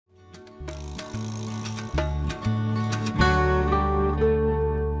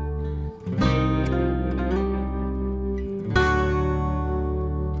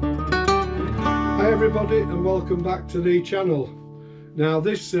everybody and welcome back to the channel. Now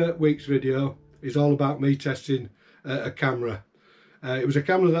this week's video is all about me testing a camera. It was a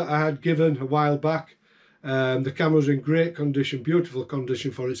camera that I had given a while back. The camera was in great condition, beautiful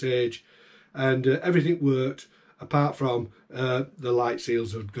condition for its age, and everything worked apart from the light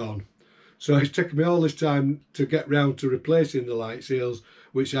seals had gone. So it's taken me all this time to get round to replacing the light seals,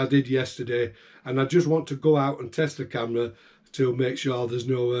 which I did yesterday, and I just want to go out and test the camera to make sure there's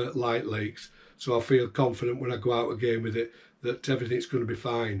no light leaks, so I feel confident when I go out again with it that everything's going to be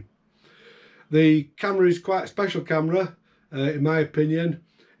fine. The camera is quite a special camera, in my opinion.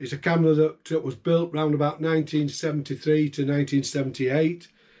 It's a camera that was built around about 1973 to 1978.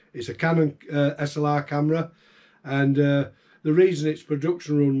 It's a Canon SLR camera, and the reason its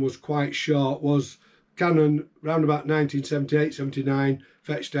production run was quite short was Canon around about 1978-79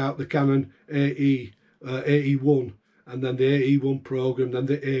 fetched out the Canon AE1, and then the AE1 program, then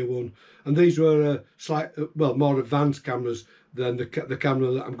the A1, and these were more advanced cameras than the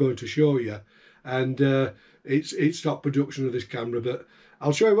camera that I'm going to show you. And it's stopped production of this camera, but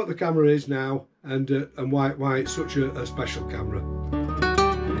I'll show you what the camera is now and why it's such a special camera.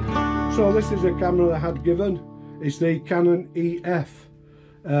 So this is a camera I had given. It's the Canon EF.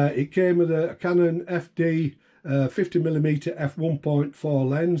 It came with a Canon FD 50mm f1.4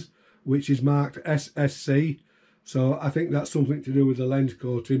 lens, which is marked SSC. So I think that's something to do with the lens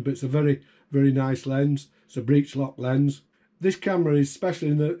coating, but it's a very, very nice lens. It's a breech lock lens. This camera is special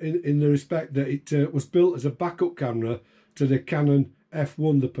in the respect that it was built as a backup camera to the Canon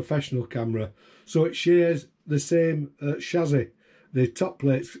F1, the professional camera. So it shares the same chassis. The top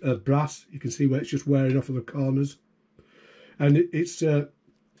plate's brass. You can see where it's just wearing off of the corners. And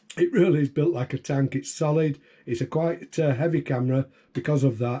it really is built like a tank. It's solid. It's a quite heavy camera because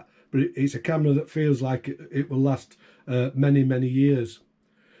of that. But it's a camera that feels like it will last many, many years.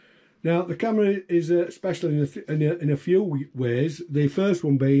 Now, the camera is special in a few ways. The first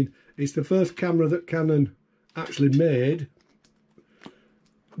one being, it's the first camera that Canon actually made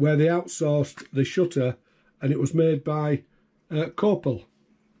where they outsourced the shutter, and it was made by Copel.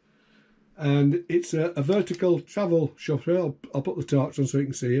 And it's a vertical travel shutter. I'll put the torch on so you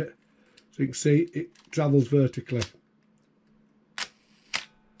can see it. So you can see it travels vertically.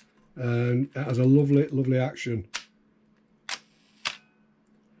 And it has a lovely, lovely action.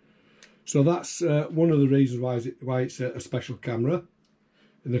 So that's one of the reasons why it's a special camera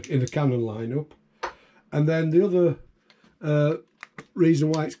in the Canon lineup. And then the other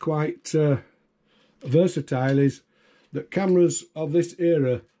reason why it's quite versatile is that cameras of this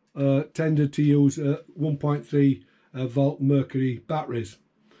era tended to use 1.3 volt mercury batteries,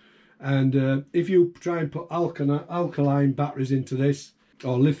 and if you try and put alkaline batteries into this,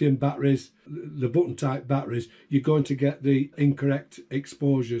 or lithium batteries, the button type batteries, you're going to get the incorrect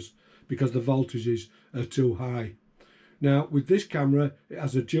exposures because the voltages are too high. Now with this camera, it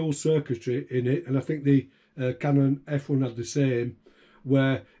has a dual circuitry in it, and I think the Canon F1 had the same,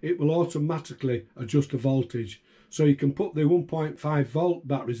 where it will automatically adjust the voltage. So you can put the 1.5 volt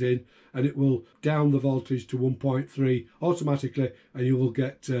batteries in and it will down the voltage to 1.3 automatically, and you will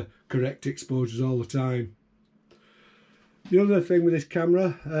get correct exposures all the time. The other thing with this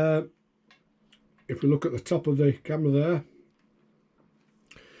camera, if we look at the top of the camera there,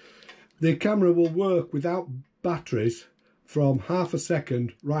 the camera will work without batteries from half a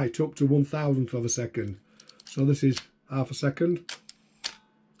second right up to 1,000th of a second. So this is half a second,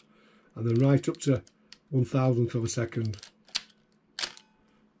 and then right up to 1,000th of a second.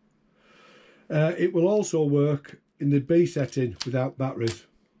 It will also work in the B setting without batteries.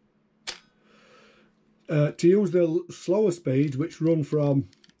 To use the slower speeds, which run from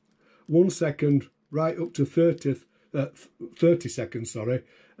 1 second right up to 30 seconds, sorry,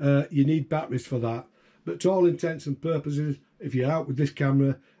 you need batteries for that. But to all intents and purposes, if you're out with this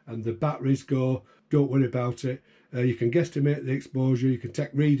camera and the batteries go, don't worry about it. You can guesstimate the exposure, you can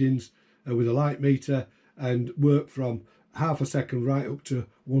take readings with a light meter and work from half a second right up to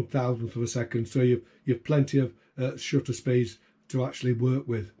 1,000th of a second. So you've plenty of shutter speeds to actually work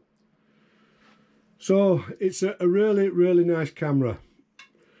with. So it's a really, really nice camera.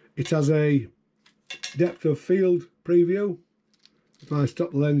 It has a depth of field preview. If I stop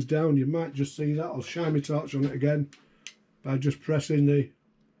the lens down, you might just see that. I'll shine my torch on it again by just pressing the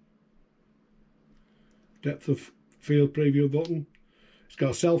depth of field preview button. It's got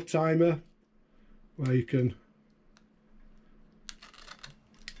a self timer where you can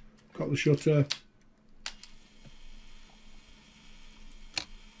cut the shutter.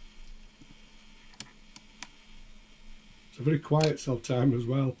 It's a very quiet self timer as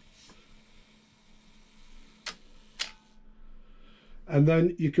well. and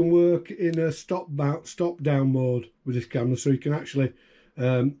then you can work in a stop down mode with this camera, so you can actually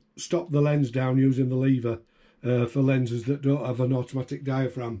stop the lens down using the lever for lenses that don't have an automatic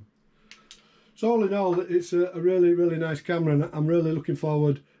diaphragm. So all in all, it's a really nice camera, and I'm really looking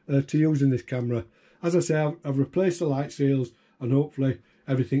forward to using this camera. As I say, I've replaced the light seals, and hopefully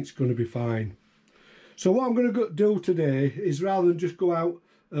everything's going to be fine. So what I'm going to do today is, rather than just go out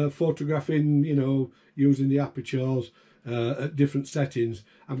photographing, you know, using the apertures at different settings,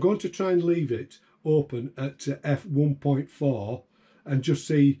 I'm going to try and leave it open at f1.4 and just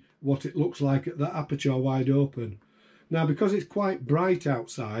see what it looks like at that aperture wide open. Now, because it's quite bright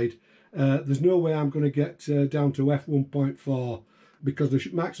outside, there's no way I'm going to get down to f1.4, because the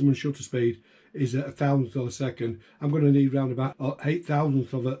maximum shutter speed is at 1,000th of a second. I'm going to need around about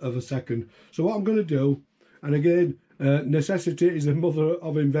 8,000th of a second. So what I'm going to do, and again, necessity is the mother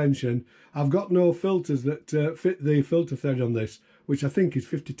of invention, I've got no filters that fit the filter thread on this, which I think is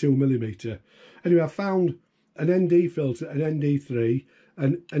 52mm. Anyway, I found an ND filter, an ND3,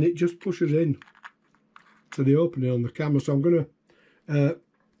 and it just pushes in to the opening on the camera. So I'm going to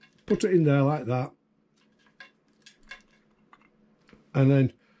put it in there like that, and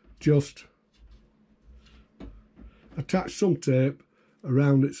then just attach some tape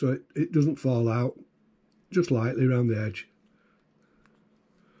around it so it doesn't fall out, just lightly around the edge.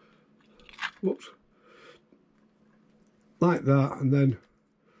 Whoops. Like that, and then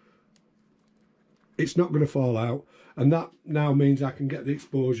it's not going to fall out, and that now means I can get the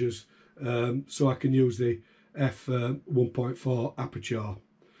exposures so I can use the f1.4 aperture.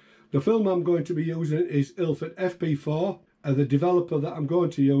 The film I'm going to be using is Ilford FP4. The developer that I'm going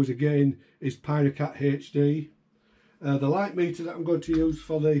to use again is Pyrocat HD. The light meter that I'm going to use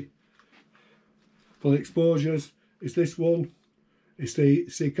for the exposures is this one. It's the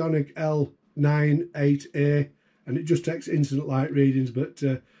Seaconic L98A, and it just takes instant light readings, but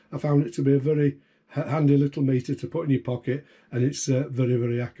I found it to be a very handy little meter to put in your pocket, and it's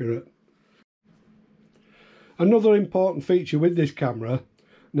very accurate. Another important feature with this camera,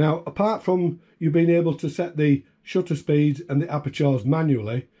 now apart from you being able to set the shutter speeds and the apertures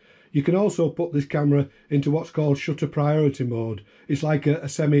manually, you can also put this camera into what's called shutter priority mode. It's like a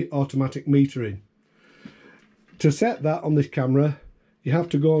semi-automatic metering. To set that on this camera, you have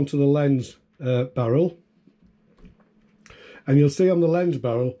to go onto the lens barrel, and you'll see on the lens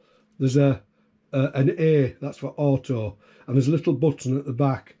barrel there's an A, that's for auto, and there's a little button at the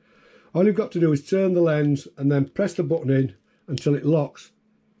back. All you've got to do is turn the lens and then press the button in until it locks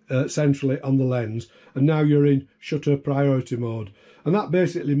centrally on the lens, and now you're in shutter priority mode. And that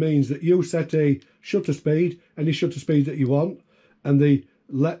basically means that you set a shutter speed, any shutter speed that you want, and the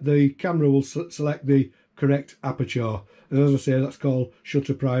camera will select the correct aperture. And as I say, that's called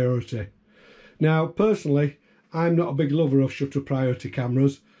shutter priority. Now, personally, I'm not a big lover of shutter priority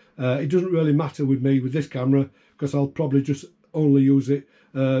cameras. It doesn't really matter with me with this camera, because I'll probably just only use it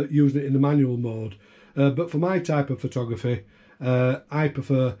in the manual mode. But for my type of photography, I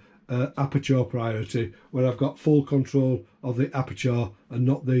prefer aperture priority, where I've got full control of the aperture and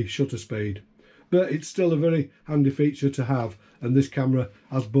not the shutter speed. But it's still a very handy feature to have, and this camera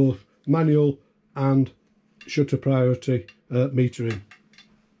has both manual and shutter priority metering.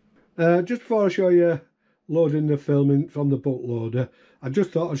 Just before I show you loading the film in from the bootloader, I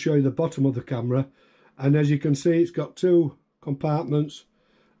just thought I'd show you the bottom of the camera, and as you can see, it's got two compartments,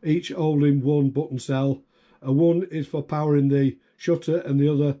 each holding one button cell. One is for powering the shutter and the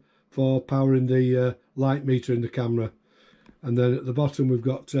other for powering the light meter in the camera. And then at the bottom we've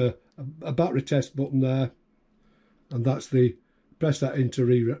got a battery test button there, and that's the press that in to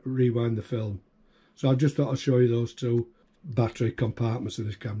rewind the film. So I just thought I'd show you those two battery compartments in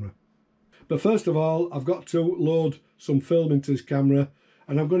this camera. But first of all, I've got to load some film into this camera,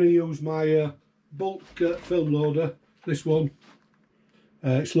 and I'm going to use my bulk film loader, this one.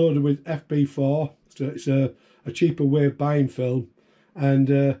 It's loaded with FP4, so it's a cheaper way of buying film,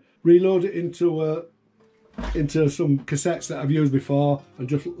 and reload it into some cassettes that I've used before and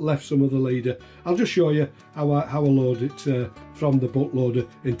just left some of the leader. I'll just show you how I load it from the bootloader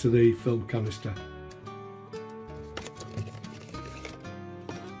into the film canister.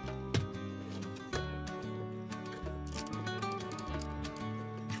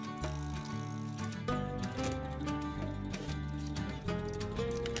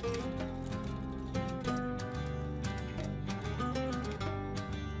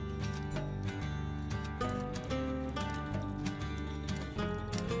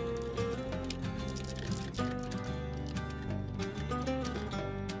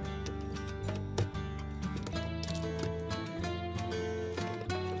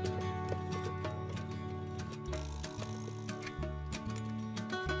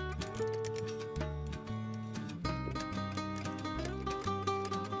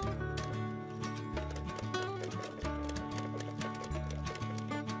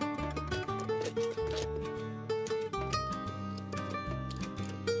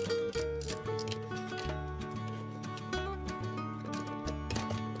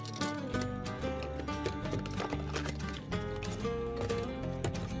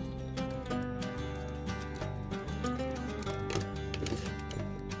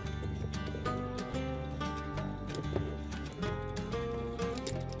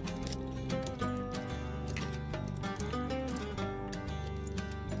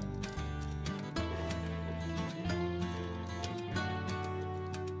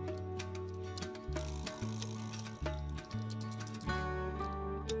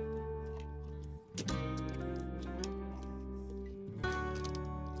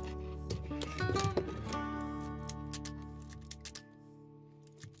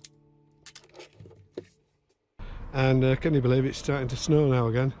 And can you believe it's starting to snow now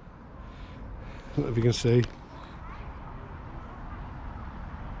again? I don't know if you can see.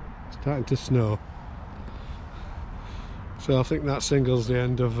 It's starting to snow. So I think that singles the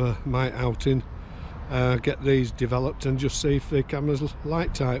end of my outing. Get these developed and just see if the camera's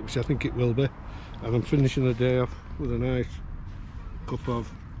light tight, which I think it will be. And I'm finishing the day off with a nice cup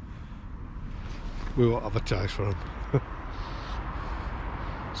of, we won't advertise for them.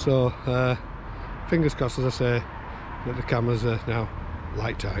 So fingers crossed, as I say, that the cameras are now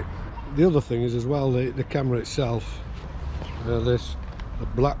light tight. The other thing is as well, the camera itself, this the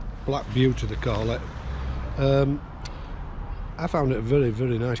black beauty they call it. I found it a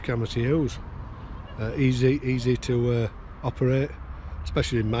very nice camera to use. Easy to operate,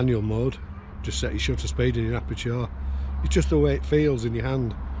 especially in manual mode. Just set your shutter speed and your aperture. It's just the way it feels in your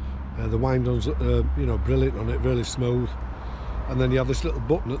hand. The wind-ons, you know, brilliant on it, really smooth. And then you have this little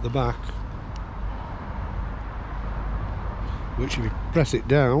button at the back, which if you press it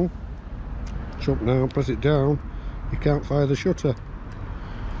down, jump now, press it down, you can't fire the shutter.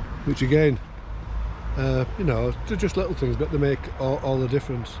 Which again, you know, they're just little things, but they make all the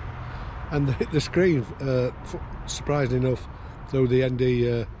difference. And the screen, surprisingly enough, through the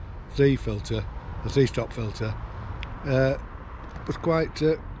ND Z filter, the Z-stop filter, was quite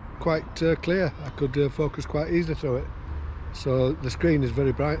clear. I could focus quite easily through it. So the screen is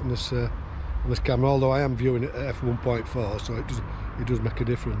very bright on this camera, although I am viewing it at f1.4, so it does make a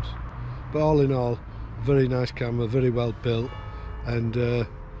difference. But all in all, a very nice camera, very well built, and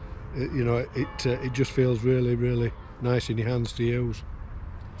you know, it just feels really nice in your hands to use,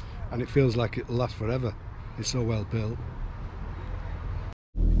 and it feels like it'll last forever. It's so well built.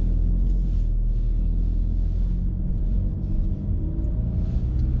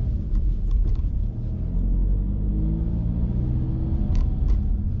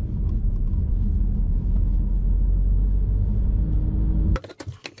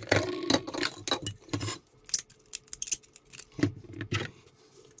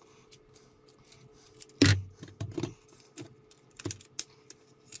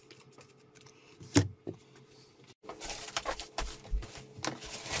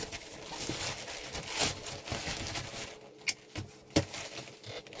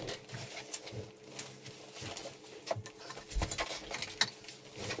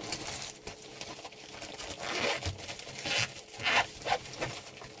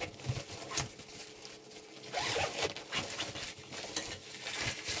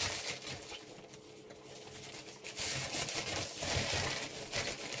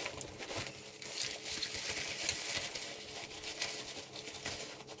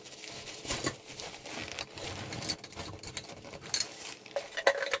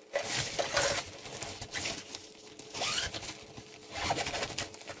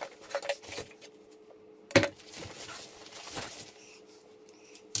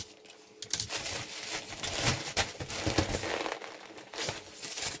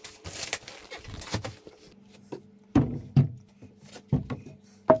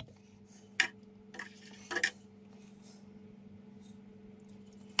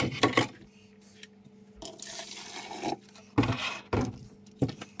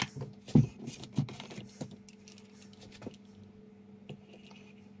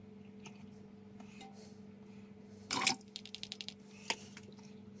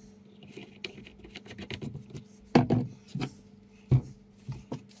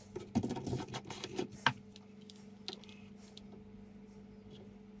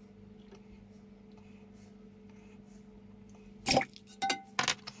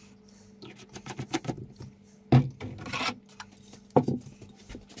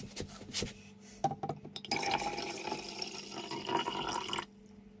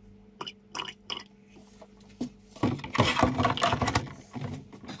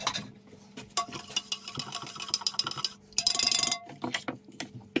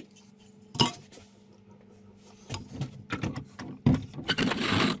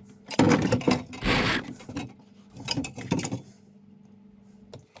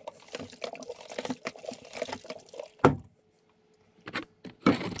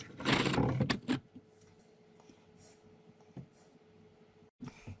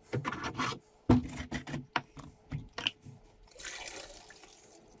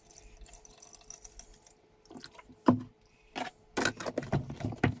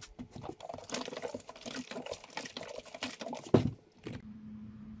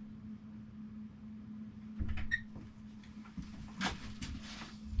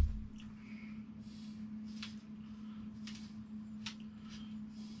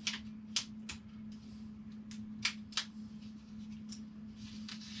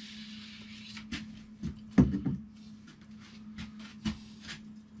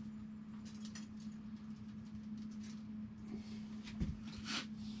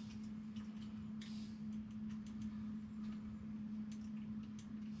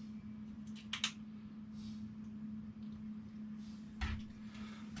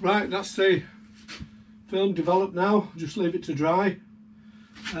 Right, that's the film developed now. Just leave it to dry.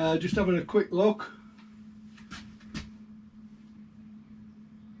 Just having a quick look.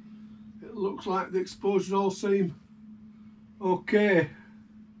 It looks like the exposures all seem okay.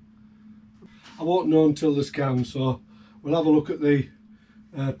 I won't know until the scan, so we'll have a look at the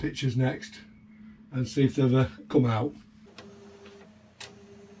pictures next and see if they've come out.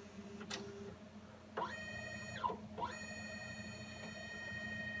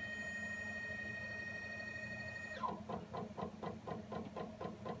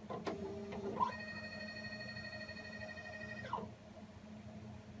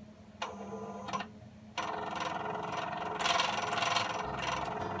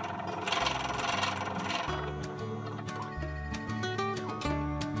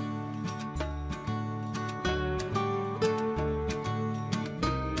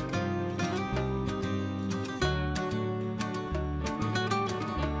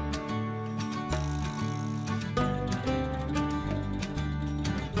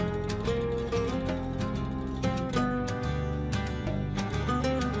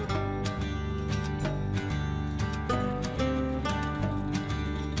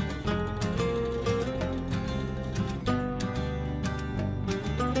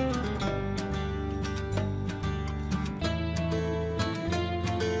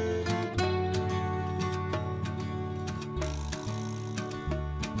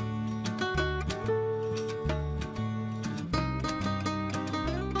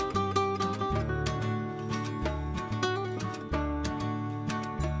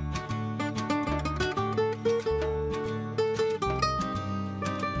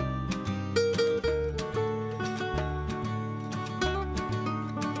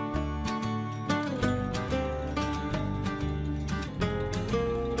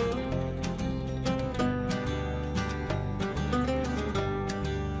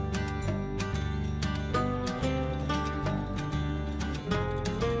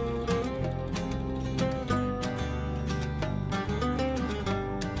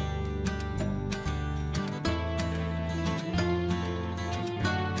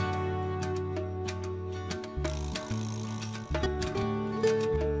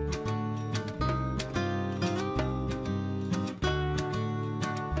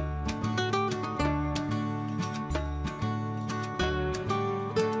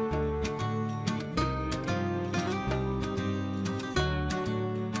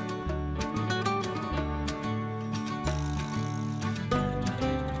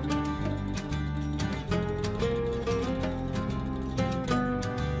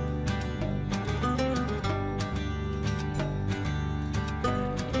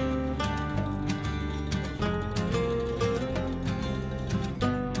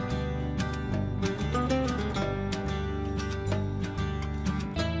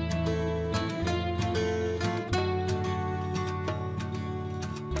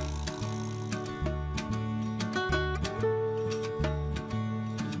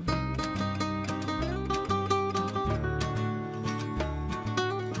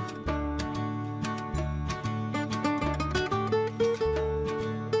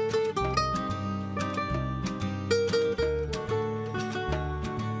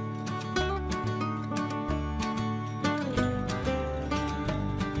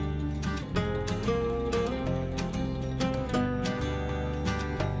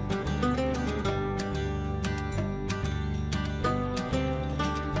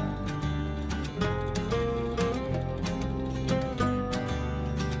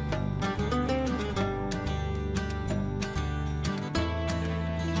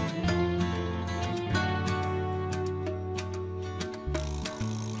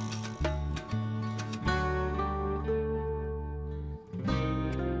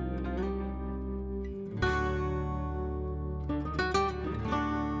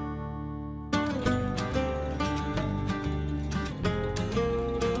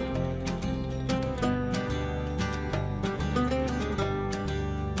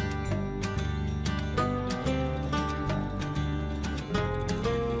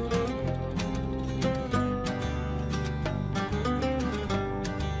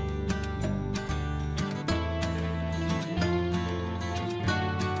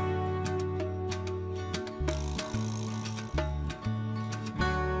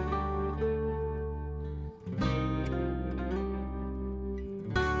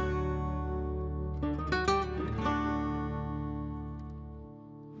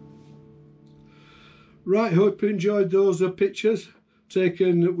 Right, hope you enjoyed those pictures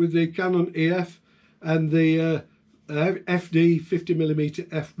taken with the Canon EF and the FD 50mm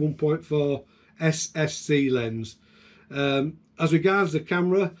f1.4 SSC lens. As regards the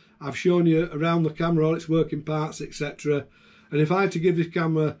camera, I've shown you around the camera all its working parts, etc. And if I had to give this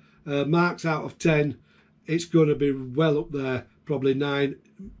camera marks out of 10, it's going to be well up there, probably 9,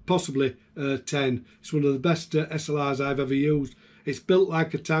 possibly 10. It's one of the best SLRs I've ever used. It's built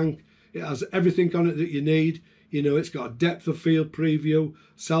like a tank. It has everything on it that you need. You know, it's got a depth of field preview,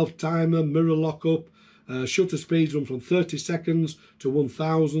 self-timer, mirror lock-up, shutter speeds run from 30 seconds to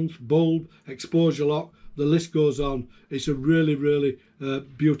 1,000th, bulb, exposure lock, the list goes on. It's a really, really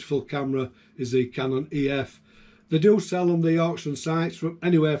beautiful camera, is the Canon EF. They do sell on the auction sites from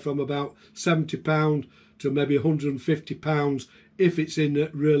anywhere from about £70 to maybe £150 if it's in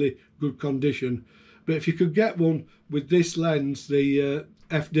really good condition. But if you could get one with this lens, the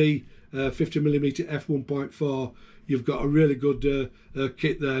FD 50mm f1.4, you've got a really good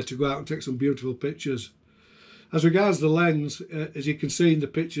kit there to go out and take some beautiful pictures. As regards the lens, as you can see in the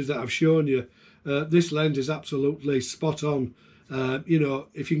pictures that I've shown you, this lens is absolutely spot on. You know,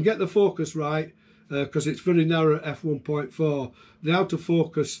 if you can get the focus right, because it's very narrow at f1.4, the out of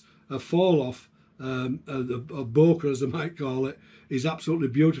focus fall off, the bokeh as they might call it, is absolutely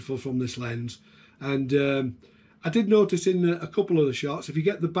beautiful from this lens. And I did notice in a couple of the shots, if you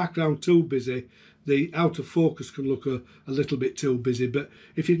get the background too busy, the out of focus can look a little bit too busy. But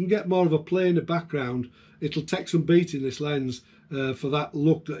if you can get more of a plainer background, it'll take some beating, this lens, for that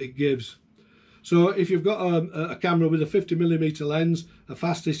look that it gives. So if you've got a camera with a 50mm lens, a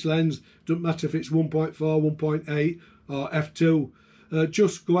fastest lens, doesn't matter if it's 1.4, 1.8 or f2,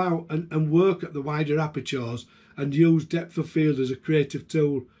 just go out and work at the wider apertures and use depth of field as a creative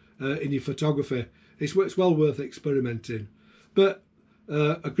tool in your photography. It's well worth experimenting. But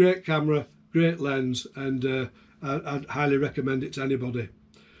a great camera, great lens, and I'd highly recommend it to anybody.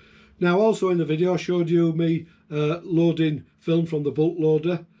 Now, also in the video I showed you me loading film from the bolt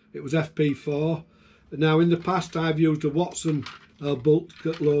loader. It was FP4. Now, in the past I've used a Watson bolt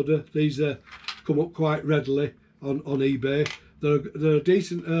loader. These come up quite readily on eBay. They're a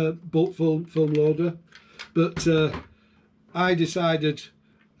decent bolt film loader, but I decided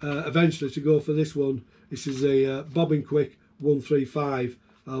eventually to go for this one. This is a Bobbin Quick 135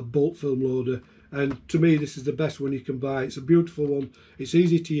 bolt film loader, and to me this is the best one you can buy. It's a beautiful one, it's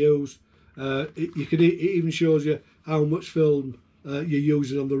easy to use, it even shows you how much film you're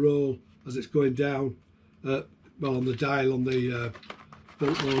using on the roll as it's going down, well, on the dial on the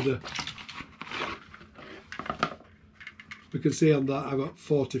bolt loader. We can see on that I've got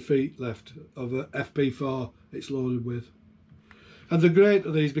 40 feet left of FP4 it's loaded with. And they're great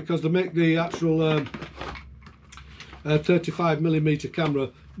at these because they make the actual 35mm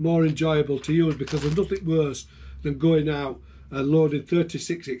camera more enjoyable to use, because there's nothing worse than going out and loading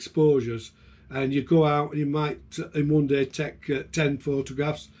 36 exposures, and you go out and you might in one day take 10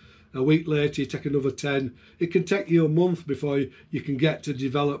 photographs, a week later you take another 10. It can take you a month before you can get to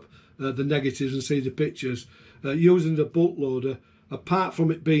develop the negatives and see the pictures. Using the bolt loader, apart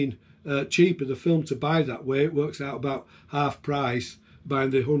from it being cheaper, the film to buy that way, it works out about half price buying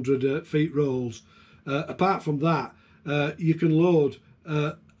the 100 feet rolls. Apart from that, you can load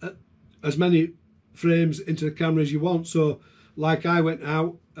as many frames into the camera as you want. So like I went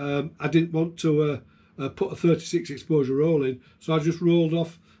out, I didn't want to put a 36 exposure roll in, so I just rolled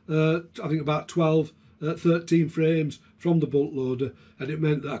off I think about 12 13 frames from the bolt loader, and it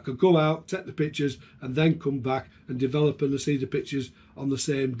meant that I could go out, take the pictures and then come back and develop and see the pictures on the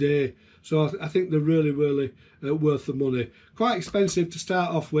same day. So I think they're really worth the money. Quite expensive to start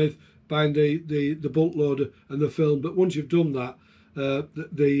off with, buying the bolt loader and the film, but once you've done that,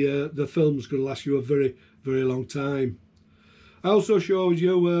 the film's going to last you a very long time. I also showed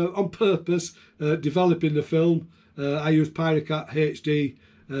you on purpose developing the film. I used Pyrocat HD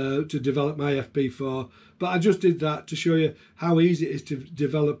to develop my FP4, but I just did that to show you how easy it is to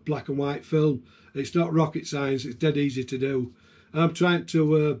develop black and white film. It's not rocket science, it's dead easy to do, and I'm trying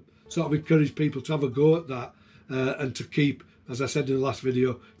to sort of encourage people to have a go at that and to keep, as I said in the last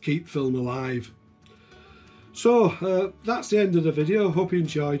video, keep film alive. So that's the end of the video. Hope you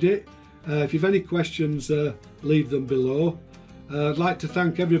enjoyed it. If you've any questions, leave them below. I'd like to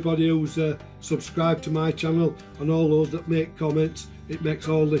thank everybody who's subscribed to my channel and all those that make comments. It makes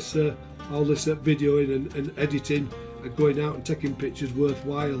all this videoing and editing and going out and taking pictures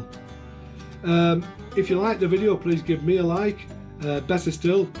worthwhile. If you like the video, please give me a like. Better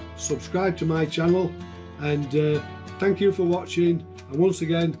still, subscribe to my channel, and thank you for watching, and once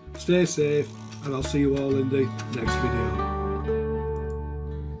again, stay safe, and I'll see you all in the next video.